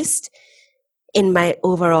foods list in my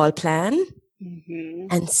overall plan,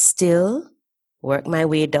 and still work my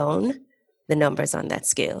way down the numbers on that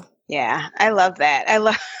scale. Yeah, I love that.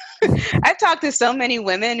 I've talked to so many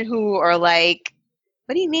women who are like,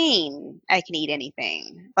 what do you mean I can eat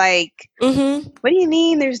anything? Like, what do you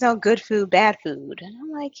mean there's no good food, bad food? And I'm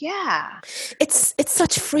like, yeah. It's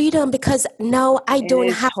such freedom, because now I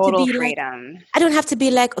don't have to be freedom. I don't have to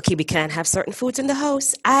be like, okay, we can't have certain foods in the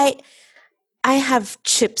house. I have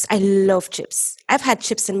chips. I love chips. I've had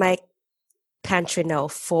chips in my pantry now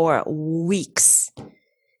for weeks.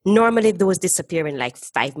 Normally, those disappear in like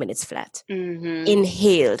 5 minutes flat.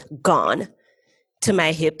 Inhaled, gone to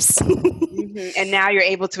my hips. And now you're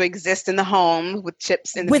able to exist in the home with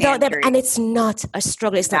chips in the without pantry. them, and it's not a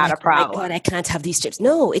struggle. It's not like, a problem. Oh my God, I can't have these chips.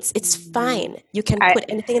 No, it's fine. You can put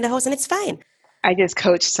anything in the house, and it's fine. I just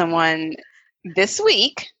coached someone this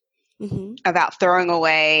week about throwing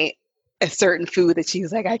away a certain food that she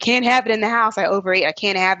was like, I can't have it in the house. I overate. I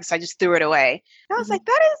can't have it. So I just threw it away. And I was like,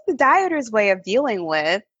 that is the dieter's way of dealing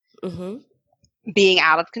with being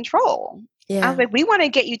out of control. Yeah. I was like, we want to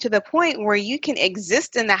get you to the point where you can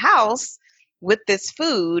exist in the house with this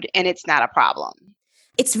food and it's not a problem.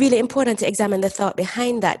 It's really important to examine the thought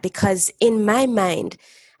behind that, because in my mind,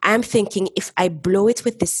 I'm thinking, if I blow it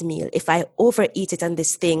with this meal, if I overeat it on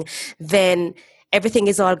this thing, then everything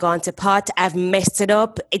is all gone to pot. I've messed it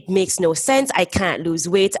up. It makes no sense. I can't lose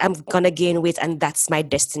weight. I'm going to gain weight, and that's my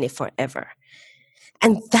destiny forever.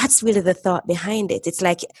 And that's really the thought behind it. It's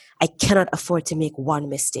like, I cannot afford to make one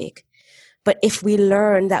mistake. But if we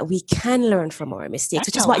learn that we can learn from our mistakes,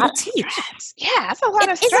 which is what you teach. Yeah, that's a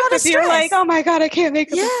lot of stress. If you're like, oh my God, I can't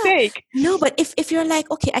make a mistake. No, but if you're like,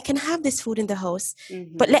 okay, I can have this food in the house,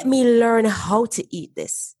 but let me learn how to eat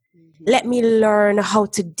this. Let me learn how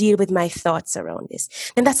to deal with my thoughts around this.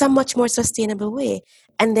 And that's a much more sustainable way.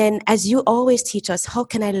 And then, as you always teach us, how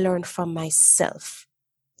can I learn from myself?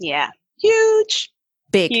 Yeah. Huge.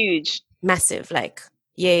 Big. Huge. Massive. Like,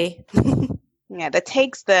 yay. Yeah, that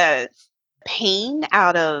takes the pain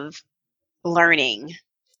out of learning.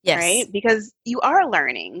 Yes. Right? Because you are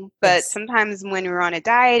learning. But sometimes when you're on a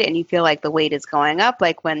diet and you feel like the weight is going up,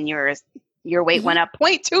 like when your weight went up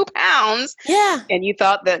 0.2 pounds, and you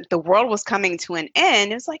thought that the world was coming to an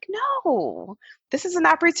end, it's like, no, this is an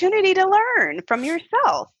opportunity to learn from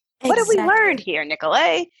yourself. Exactly. What have we learned here,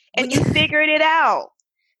 Nicolay? And you figured it out.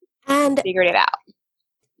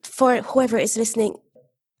 For whoever is listening,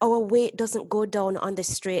 our weight doesn't go down on the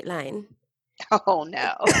straight line. Oh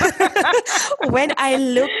no. When I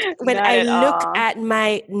look at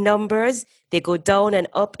my numbers, they go down and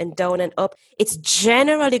up and down and up. It's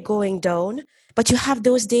generally going down, but you have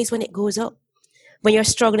those days when it goes up, when you're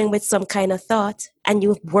struggling with some kind of thought and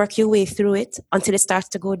you work your way through it until it starts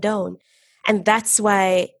to go down. And that's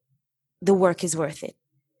why the work is worth it,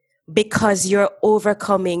 because you're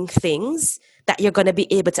overcoming things that you're going to be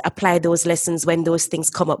able to apply those lessons when those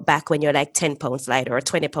things come up back, when you're like 10 pounds lighter or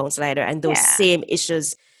 20 pounds lighter, and those same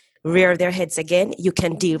issues rear their heads again. You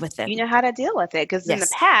can deal with them. You know how to deal with it, because in the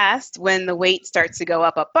past, when the weight starts to go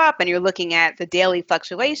up, and you're looking at the daily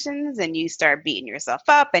fluctuations and you start beating yourself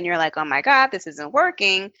up and you're like, oh my God, this isn't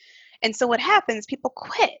working. And so what happens, people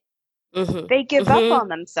quit. They give up on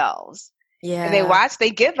themselves. And they Yeah. they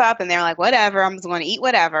give up and they're like, whatever, I'm just going to eat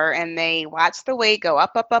whatever. And they watch the weight go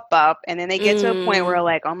up, up, up, up. And then they get to a point where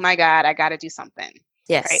like, oh my God, I got to do something. Right?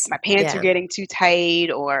 Yes. My pants are Yeah. getting too tight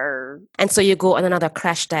or. And so you go on another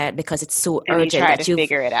crash diet because it's so And you urgent try that to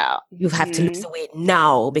figure it out. you have to lose the weight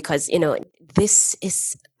now because, this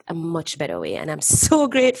is a much better way. And I'm so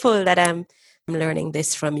grateful that I'm learning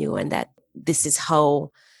this from you and that this is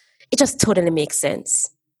how it just totally makes sense.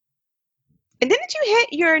 And didn't you hit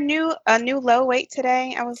your new low weight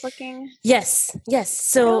today? I was looking. Yes.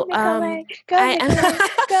 So go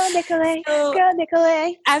Nicolay, go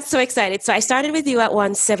Nicolay. I'm so excited. So I started with you at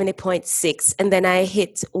 170.6 and then I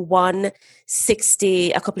hit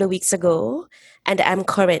 160 a couple of weeks ago and I'm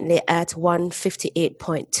currently at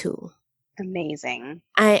 158.2. Amazing.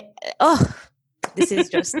 This is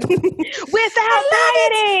just without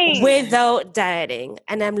dieting.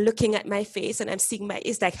 And I'm looking at my face and I'm seeing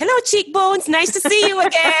it's like, hello, cheekbones. Nice to see you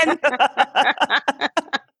again.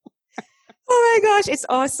 Oh my gosh. It's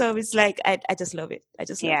awesome. It's like, I just love it. I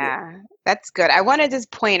just love it. Yeah, that's good. I want to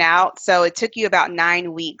just point out, so it took you about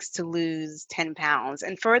 9 weeks to lose 10 pounds.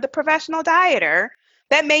 And for the professional dieter,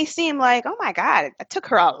 that may seem like, oh my God, it took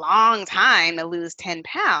her a long time to lose 10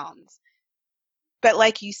 pounds. But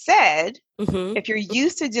like you said, if you're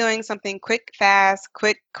used to doing something quick, fast,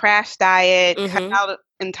 quick crash diet, cut out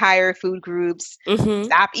entire food groups,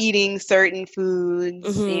 stop eating certain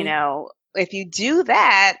foods, if you do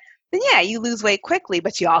that, then yeah, you lose weight quickly,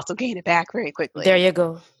 but you also gain it back very quickly. There you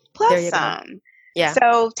go. Plus some. Yeah.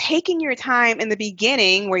 So taking your time in the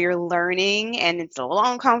beginning where you're learning and it's a little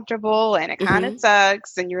uncomfortable and it kind of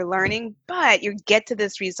sucks and you're learning, but you get to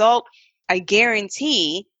this result, I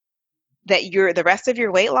guarantee that the rest of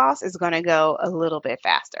your weight loss is going to go a little bit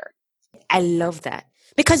faster. I love that.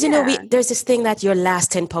 Because, there's this thing that your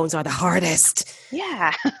last 10 pounds are the hardest.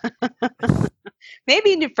 Yeah.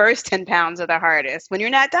 Maybe the first 10 pounds are the hardest when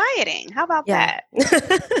you're not dieting. How about that?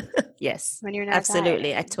 Yes. When you're not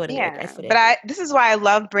absolutely. dieting. I totally agree. But this is why I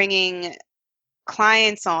love bringing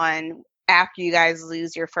clients on after you guys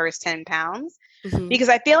lose your first 10 pounds. Because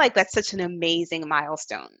I feel like that's such an amazing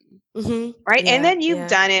milestone, right? Yeah, and then you've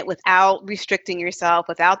done it without restricting yourself,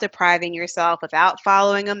 without depriving yourself, without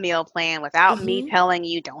following a meal plan, without me telling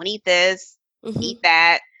you, don't eat this, eat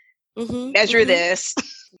that, measure this.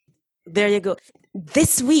 There you go.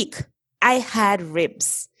 This week, I had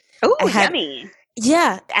ribs. Oh, yummy.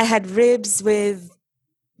 Yeah, I had ribs with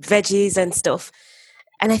veggies and stuff.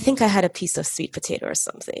 And I think I had a piece of sweet potato or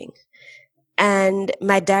something. And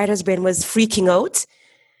my dieter's brain was freaking out.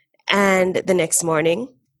 And the next morning,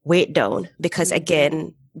 weight down. Because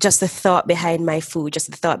again, just the thought behind my food,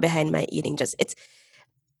 just the thought behind my eating,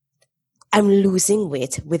 I'm losing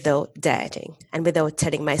weight without dieting and without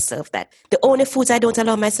telling myself that the only foods I don't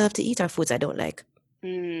allow myself to eat are foods I don't like.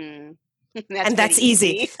 And that's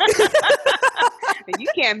easy. You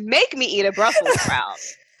can't make me eat a Brussels sprout.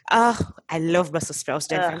 Oh, I love Brussels sprouts,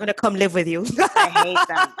 Jennifer. I'm going to come live with you. I hate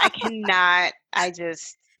them. I cannot.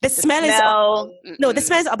 The smell is... No, the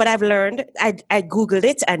smell is... But I've learned, I Googled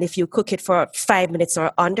it, and if you cook it for 5 minutes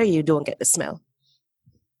or under, you don't get the smell.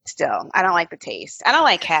 Still, I don't like the taste. I don't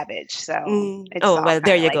like cabbage, so...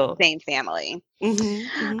 there you go. Same family. All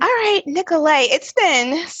right, Nicolay, it's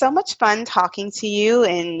been so much fun talking to you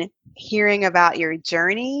and hearing about your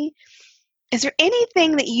journey. Is there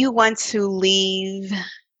anything that you want to leave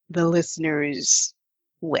the listeners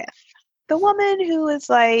with? The woman who is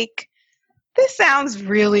like, this sounds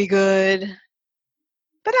really good,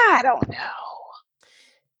 but I don't know.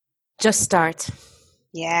 Just start.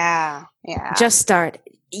 Yeah. Just start.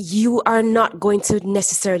 You are not going to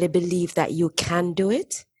necessarily believe that you can do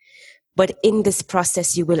it, but in this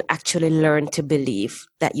process, you will actually learn to believe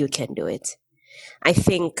that you can do it. I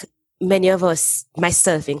think many of us,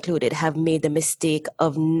 myself included, have made the mistake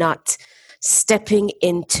of not stepping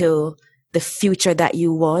into the future that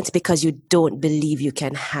you want because you don't believe you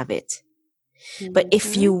can have it. But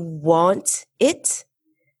if you want it,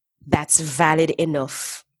 that's valid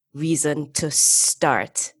enough reason to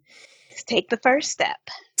start. Just take the first step.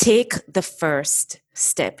 Take the first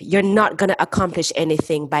step. You're not going to accomplish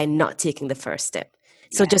anything by not taking the first step.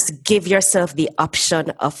 So just give yourself the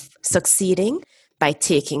option of succeeding by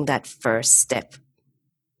taking that first step.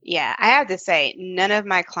 Yeah, I have to say, none of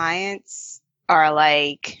my clients are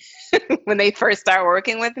like, when they first start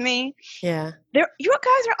working with me, you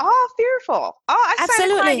guys are all fearful. Oh, I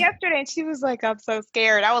started a client yesterday and she was like, I'm so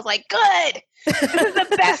scared. I was like, good. This is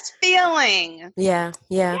the best feeling. Yeah.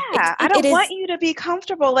 I don't want you to be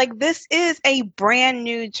comfortable. Like, this is a brand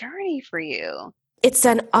new journey for you. It's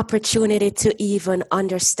an opportunity to even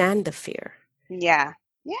understand the fear. Yeah.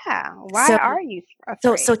 Yeah. Why are you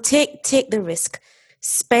afraid? So take the risk.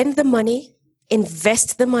 Spend the money,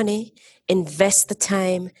 invest the money, invest the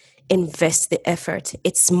time, invest the effort.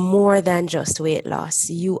 It's more than just weight loss.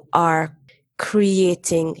 You are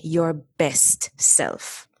creating your best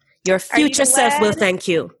self. Your future self will thank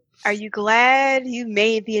you. Are you glad you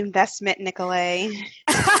made the investment, Nicolay?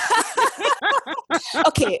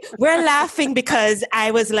 Okay, we're laughing because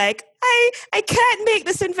I was like, I can't make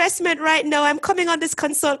this investment right now. I'm coming on this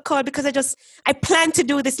consult call because I plan to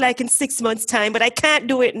do this like in 6 months' time, but I can't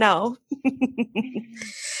do it now.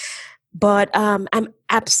 But I'm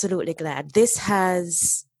absolutely glad. This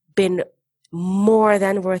has been more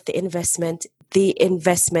than worth the investment. The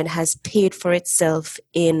investment has paid for itself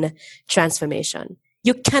in transformation.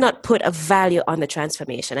 You cannot put a value on the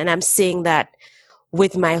transformation. And I'm saying that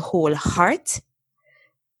with my whole heart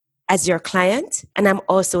as your client. And I'm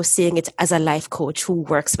also saying it as a life coach who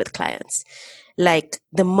works with clients. Like,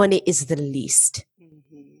 the money is the least.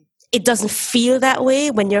 Mm-hmm. It doesn't feel that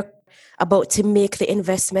way when you're about to make the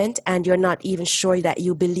investment and you're not even sure that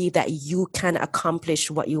you believe that you can accomplish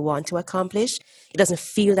what you want to accomplish. It doesn't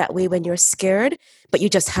feel that way when you're scared, but you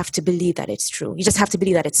just have to believe that it's true. You just have to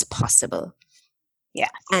believe that it's possible. Yeah.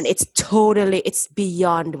 And it's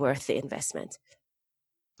beyond worth the investment.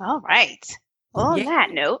 All right. Well, on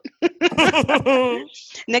that note,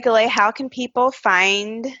 Nicolay, how can people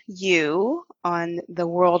find you on the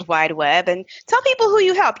World Wide Web? And tell people who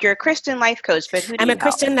you help. You're a Christian life coach, but who do you help? I'm a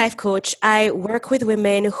Christian life coach. I work with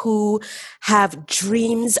women who have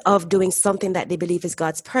dreams of doing something that they believe is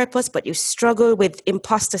God's purpose, but you struggle with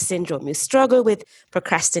imposter syndrome. You struggle with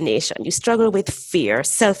procrastination. You struggle with fear,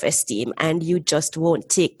 self-esteem, and you just won't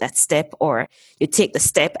take that step, or you take the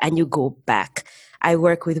step and you go back. I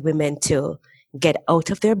work with women to get out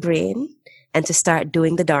of their brain and to start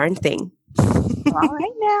doing the darn thing. All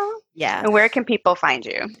right now. Yeah. And where can people find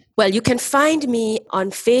you? Well, you can find me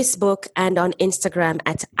on Facebook and on Instagram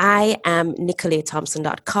at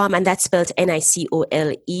IamNicolayThompson.com, and that's spelled Nicole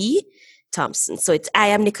Thompson. So it's I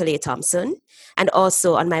am Nicolay Thompson, and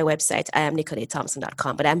also on my website,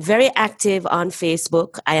 IamNicolayThompson.com. But I'm very active on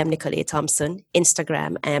Facebook. I am Nicolay Thompson.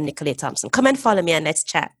 Instagram, I am Nicolay Thompson. Come and follow me and let's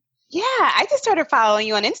chat. Yeah, I just started following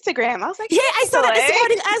you on Instagram. I was like, yeah, I saw that this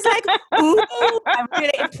morning. I was like, ooh, I'm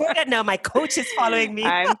really important now. My coach is following me.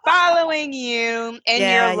 I'm following you. And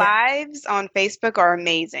your lives on Facebook are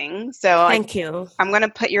amazing. So thank you. I'm going to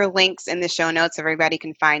put your links in the show notes so everybody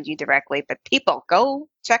can find you directly. But people, go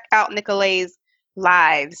check out Nicolay's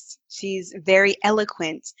lives. She's very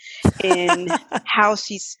eloquent in how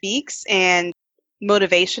she speaks and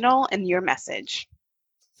motivational in your message.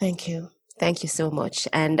 Thank you. Thank you so much.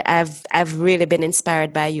 And I've really been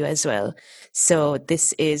inspired by you as well. So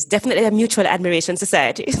this is definitely a mutual admiration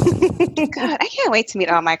society. Good. I can't wait to meet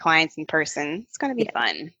all my clients in person. It's going to be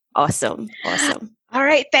fun. Awesome. All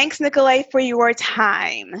right. Thanks, Nicolay, for your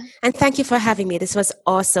time. And thank you for having me. This was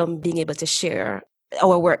awesome being able to share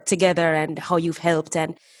our work together and how you've helped.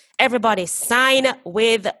 And everybody, sign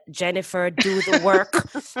with Jennifer. Do the work.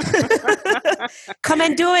 Come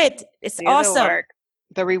and do it. It's awesome.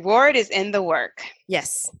 The reward is in the work.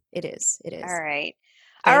 Yes, it is. All right.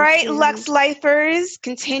 All right, Lux Lifers,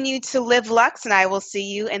 continue to live Lux, and I will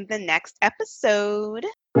see you in the next episode.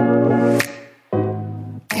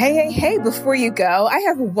 Hey, before you go, I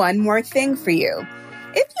have one more thing for you.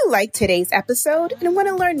 If you liked today's episode and want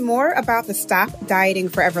to learn more about the Stop Dieting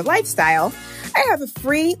Forever lifestyle, I have a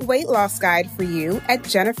free weight loss guide for you at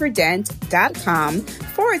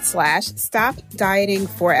jenniferdent.com/Stop Dieting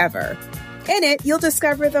Forever. In it, you'll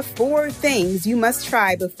discover the 4 things you must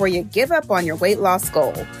try before you give up on your weight loss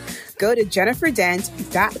goal. Go to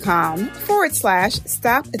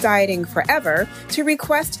jenniferdent.com/Stop Dieting Forever to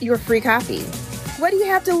request your free copy. What do you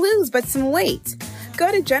have to lose but some weight?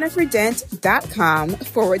 Go to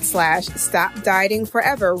jenniferdent.com/Stop Dieting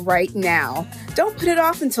Forever right now. Don't put it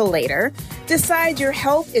off until later. Decide your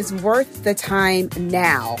health is worth the time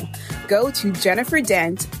now. Go to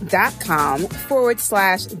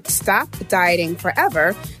jenniferdent.com/Stop Dieting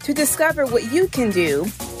Forever to discover what you can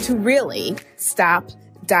do to really stop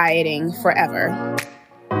dieting forever.